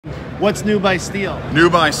What's new by Stihl? New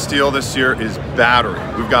by Stihl this year is battery.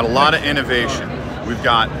 We've got a lot of innovation. We've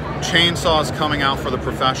got chainsaws coming out for the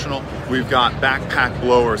professional. We've got backpack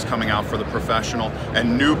blowers coming out for the professional,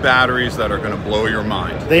 and new batteries that are going to blow your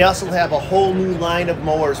mind. They also have a whole new line of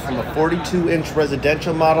mowers, from a 42-inch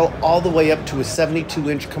residential model all the way up to a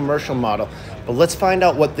 72-inch commercial model. But let's find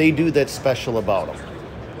out what they do that's special about them.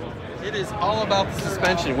 It is all about the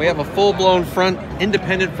suspension. We have a full-blown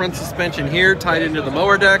independent front suspension here, tied into the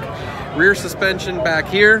mower deck. Rear suspension back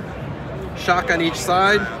here. Shock on each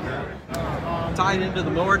side. Tied into the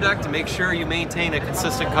mower deck to make sure you maintain a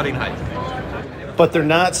consistent cutting height. But they're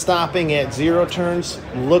not stopping at 0 turns.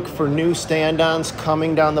 Look for new stand-ons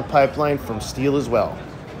coming down the pipeline from Stihl as well.